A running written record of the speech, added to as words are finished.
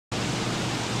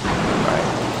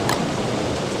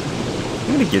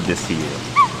gonna give this to you.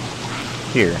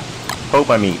 Here, hold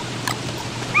my meat.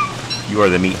 You are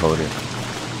the meat holder.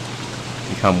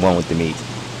 Become one with the meat.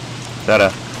 Is that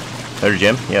another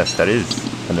gem? Yes, that is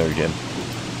another gem.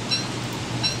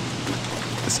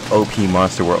 This OP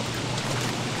monster world.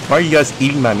 Why are you guys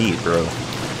eating my meat, bro?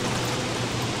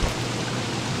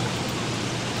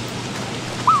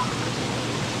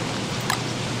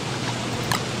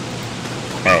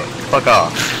 Hey, fuck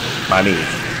off. My meat.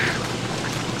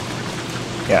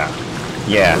 Yeah.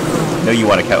 Yeah. No, you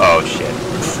want to oh, shit.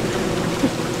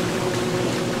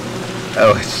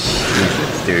 Oh,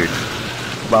 Jesus, dude.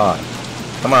 Come on.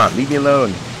 Come on, leave me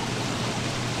alone.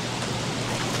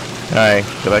 Alright,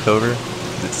 go back over.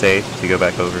 Is it safe to go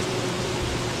back over?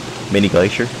 Mini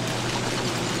glacier?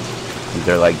 Is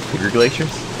there like bigger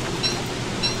glaciers?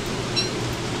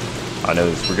 I know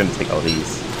this. We're gonna take all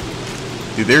these.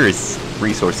 Dude, there is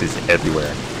resources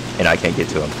everywhere, and I can't get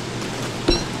to them.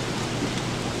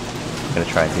 I'm gonna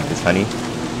try and take this honey.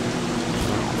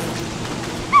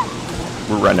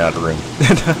 We're running out of room.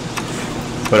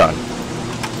 Hold on.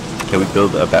 Can we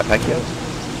build a backpack yet?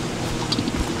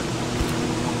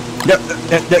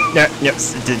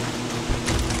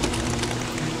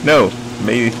 No,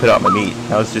 maybe put out my meat.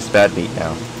 Now it's just bad meat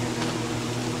now.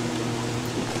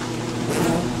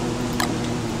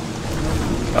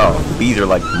 Oh, bees are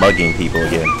like mugging people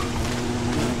again.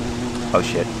 Oh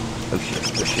shit. Oh shit.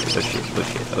 Oh shit. Oh shit. Oh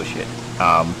shit. Oh shit.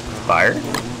 Fire?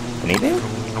 Anything?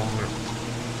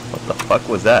 What the fuck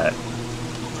was that?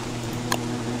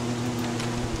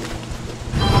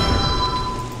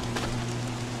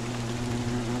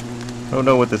 I don't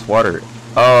know what this water.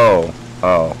 Oh.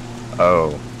 Oh.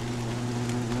 Oh.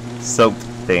 Soaked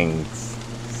things.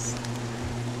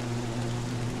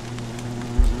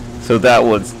 So that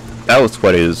was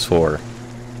what it was for.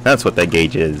 That's what that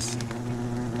gauge is.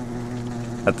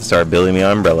 I have to start building me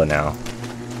an umbrella now.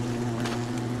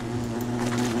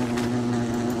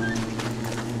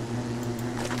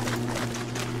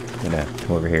 I'm gonna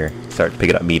come over here, start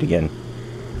picking up meat again.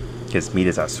 Because meat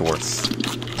is our source.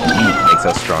 Meat makes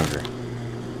us stronger.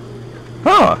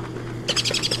 Huh!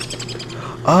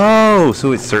 Oh,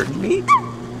 so it's certain meat?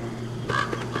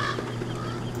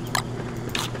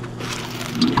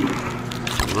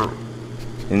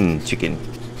 Chicken.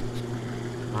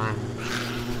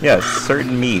 Yeah,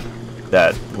 certain meat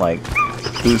that, like,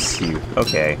 boosts you.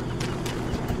 Okay.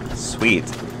 Sweet.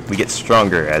 We get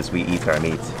stronger as we eat our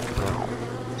meat.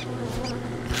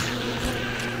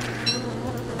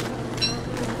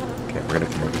 Okay, we're gonna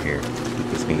come over here, eat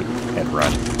this meat, and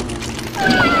run.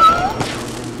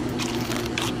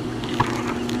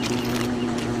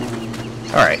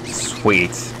 Alright,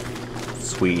 sweet.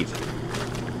 Sweet.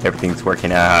 Everything's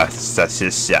working out. This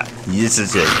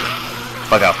is it.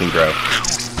 Fuck off me, bro.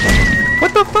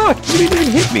 What the fuck? You didn't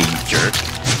even hit me, you jerk.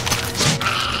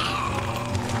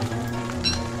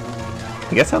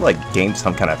 I guess I like gained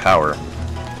some kind of power.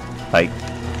 Like,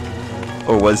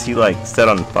 or was he like set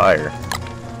on fire?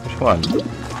 Which one?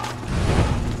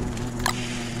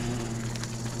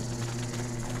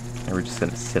 And we're just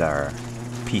gonna sit our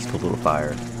peaceful little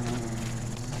fire.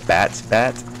 Bat.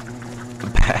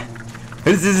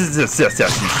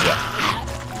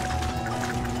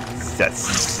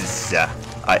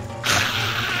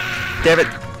 Damn it!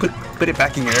 Put it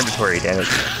back in your inventory, damn it.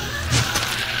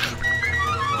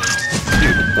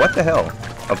 Dude, what the hell?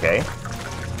 Okay.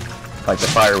 Like the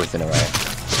fire was in a way.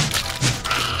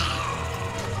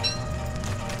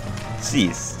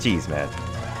 Jeez, man.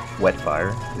 Wet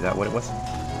fire? Is that what it was?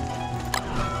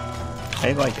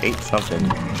 I like ate something.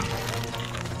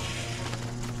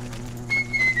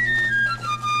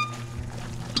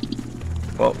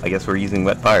 Well, I guess we're using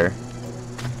wet fire.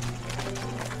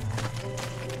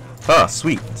 Oh,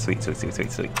 sweet. Sweet. I'm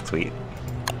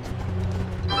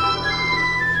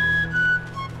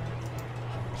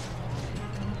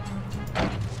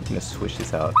gonna switch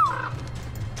this out.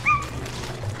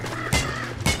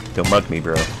 Don't mug me,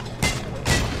 bro.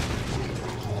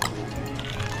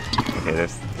 Okay,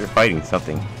 they're fighting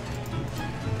something.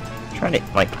 I'm trying to,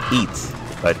 like, eat,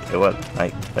 but it won't,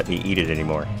 like, let me eat it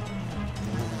anymore.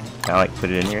 Can I, like, put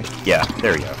it in here? Yeah,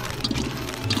 there we go.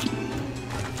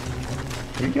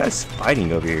 What are you guys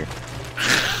fighting over here?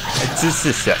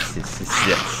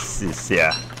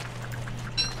 Yeah.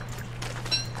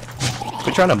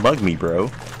 Quit trying to mug me, bro.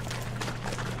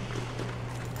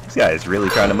 This guy is really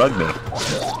trying to mug me.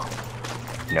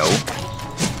 No.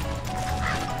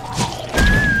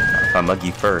 If I mug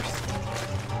you first.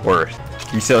 Or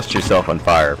you set yourself on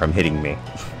fire from hitting me.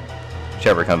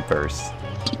 Whichever come first.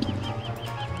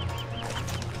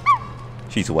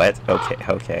 She's wet?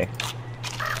 Okay.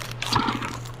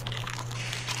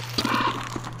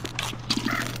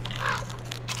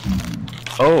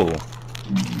 Oh.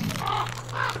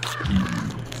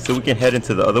 So we can head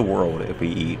into the other world if we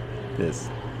eat this.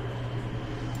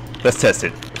 Let's test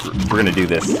it. We're gonna do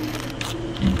this.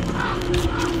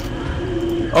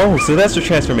 Oh, so that's the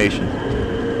transformation.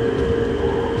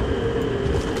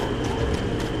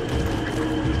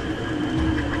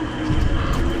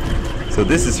 So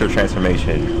this is her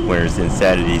transformation, where his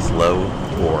insanity's low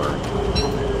or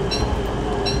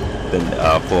the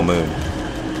full moon.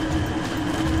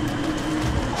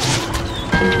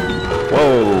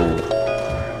 Whoa!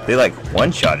 They like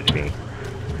one-shotted me.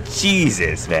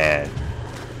 Jesus, man.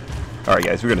 Alright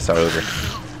guys, we're gonna start over.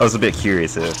 I was a bit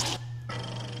curious of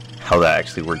how that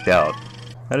actually worked out.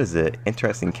 That is an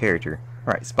interesting character.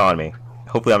 Alright, spawn me.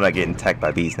 Hopefully I'm not getting attacked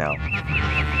by bees now.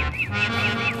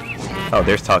 Oh,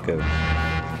 there's Taco.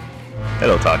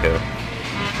 Hello, Taco.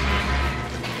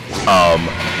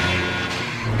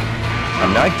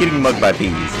 I'm not getting mugged by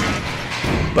bees,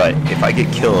 but if I get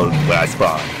killed when I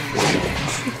spawn...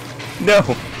 No!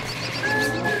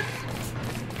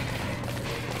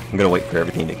 I'm gonna wait for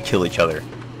everything to kill each other.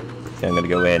 So I'm gonna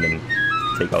go in and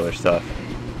take all their stuff.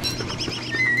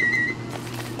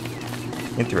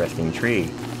 Interesting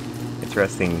tree.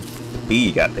 Interesting bee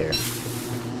you got there.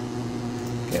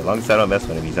 Okay, as long as I don't mess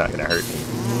with him, he's not gonna hurt me.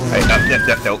 Hey, no,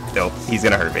 he's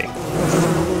gonna hurt me.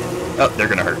 Oh, they're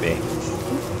gonna hurt me.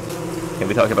 Can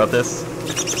we talk about this?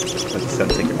 I'm just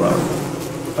gonna take your flower.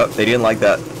 Oh, they didn't like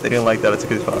that. They didn't like that I took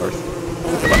his flowers.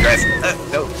 Come on, guys.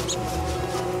 No.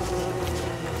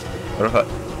 What if I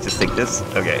just take this?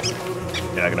 Okay.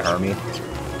 You're not gonna harm me.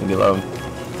 Leave me alone.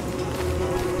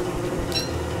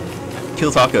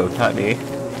 Kill Taco, not me.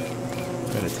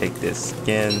 I'm gonna take this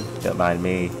skin. Don't mind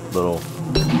me. Little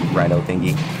rhino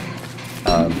thingy.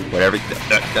 Whatever.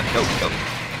 No.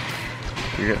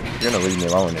 You're gonna leave me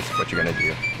alone is what you're gonna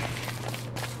do.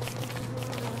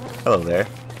 Hello there.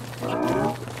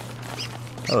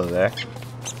 Hello there.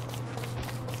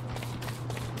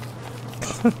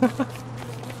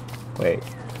 Wait,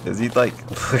 does he like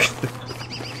look at the...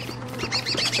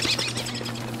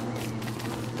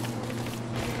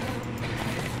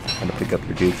 I'm gonna pick up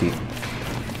your goofy.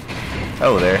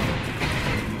 Hello there.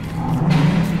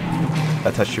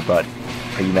 I touched your butt.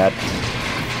 Are you mad?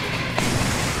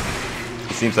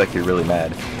 It seems like you're really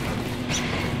mad.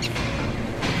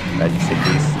 Mad you say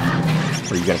please?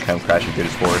 Or are you gonna come crash into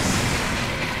his horse?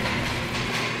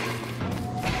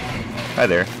 Hi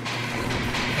there.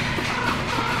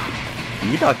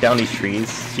 Can you knock down these trees?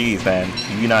 Jeez, man.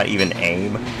 Can you not even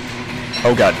aim?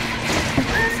 Oh god.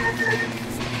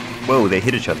 Whoa, they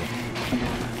hit each other.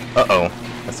 Uh-oh.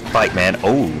 That's a fight, man.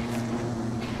 Oh.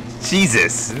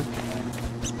 Jesus.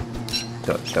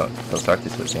 Don't start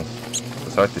this with me.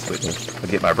 Don't start this with me. I'll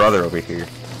get my brother over here.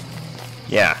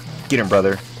 Yeah. Get him,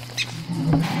 brother.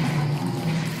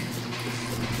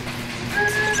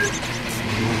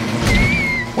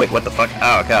 Wait, what the fuck?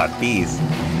 Oh god, bees.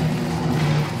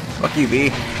 Fuck you,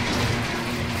 bee.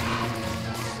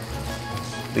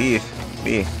 Leave.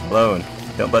 Bee, alone.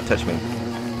 Don't butt touch me.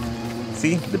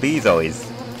 See? The bee's always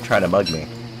trying to mug me.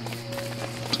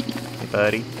 Hey,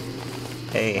 buddy.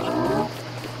 Hey.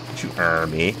 Don't you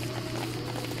me.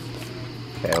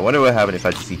 Okay, I wonder what happened if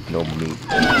I just eat normal meat.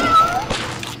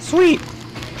 Sweet!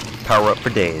 Power up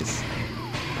for days.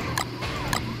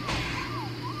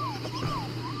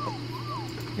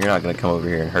 You're not gonna come over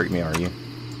here and hurt me, are you?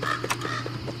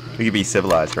 We can be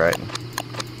civilized, right?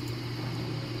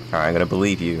 Alright, I'm gonna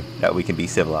believe you that we can be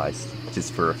civilized.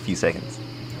 Just for a few seconds.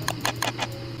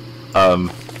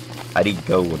 I need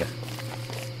gold.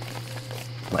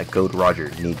 Like Gold Roger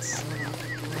needs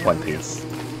One Piece.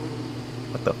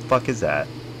 What the fuck is that?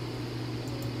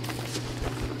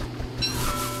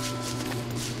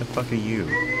 What the fuck are you?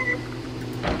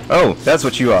 Oh, that's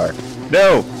what you are.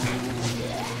 No!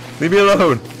 Leave me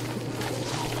alone!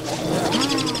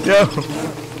 No!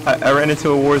 I ran into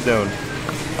a war zone.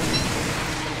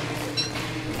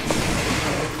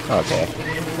 Okay.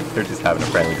 They're just having a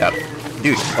friendly battle.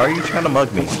 Dude, why are you trying to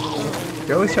mug me?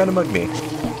 You're always trying to mug me.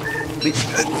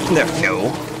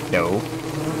 No.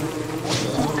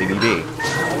 Leave me be.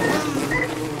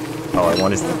 All I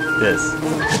want is this.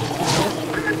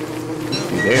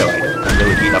 Dude, they're like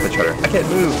really beating up each other. I can't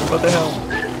move. What the hell?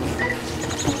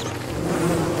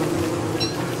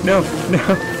 No.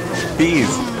 Bees.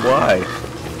 Why?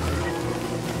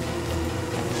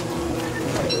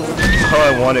 All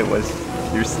I wanted was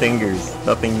your stingers.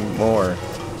 Nothing more.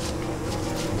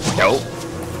 No.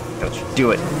 Don't you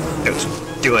do it. Don't you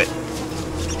do it.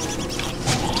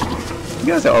 You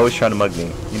guys are always trying to mug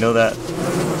me. You know that?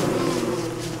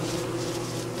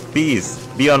 Bees,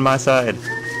 be on my side,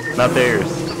 not theirs.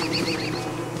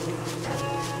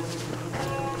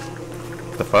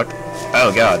 the fuck?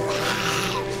 Oh god.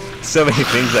 So many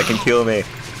things that can kill me.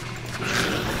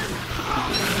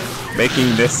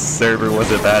 Making this server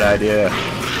was a bad idea.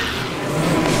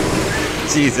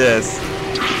 Jesus.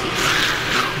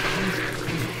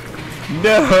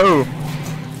 No!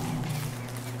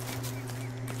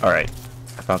 Alright.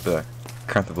 I found the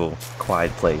comfortable,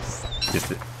 quiet place.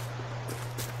 Just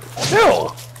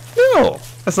No! No!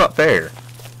 That's not fair.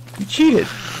 You cheated.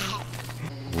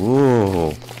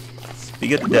 Whoa.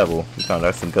 Speak of the devil, we found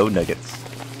out some gold nuggets.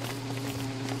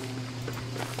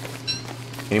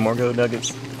 Any more gold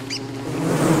nuggets?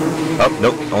 Oh,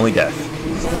 nope, only death.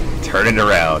 Turn it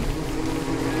around.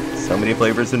 So many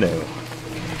flavors to know.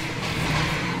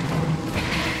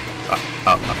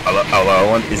 All I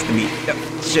want is the meat.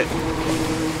 Oh, shit.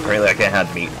 Apparently I can't have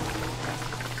the meat.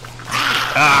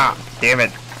 Ah! Damn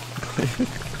it.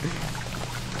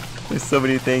 There's so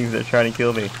many things that are trying to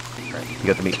kill me. Alright, you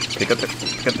got the meat. Pick up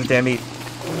the damn meat.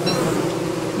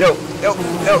 No! No!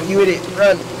 No! You idiot!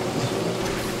 Run!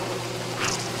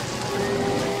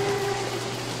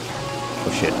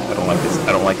 Oh shit, I don't like this.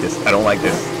 I don't like this. I don't like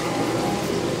this.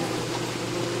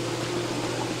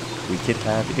 We could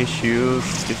have issues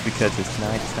just because it's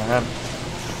nighttime.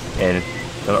 And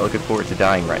I'm not looking forward to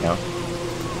dying right now.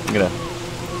 I'm gonna...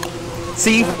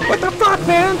 See? What the fuck,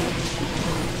 man?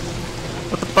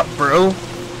 What the fuck, bro?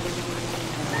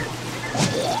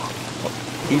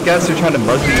 You guys are trying to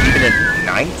mug me even at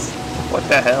night? What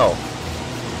the hell?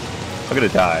 I'm gonna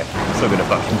die. I'm still gonna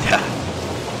fucking die.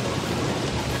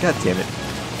 God damn it.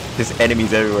 There's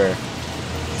enemies everywhere.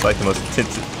 It's like the most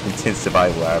intense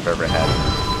survival I've ever had.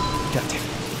 God damn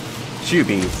it. Shoot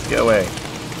bees, get away.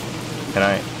 Can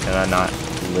I not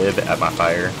live at my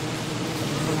fire?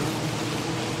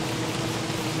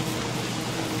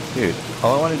 Dude,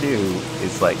 all I want to do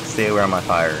is like stay away on my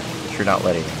fire, but you're not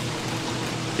letting me.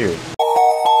 Dude.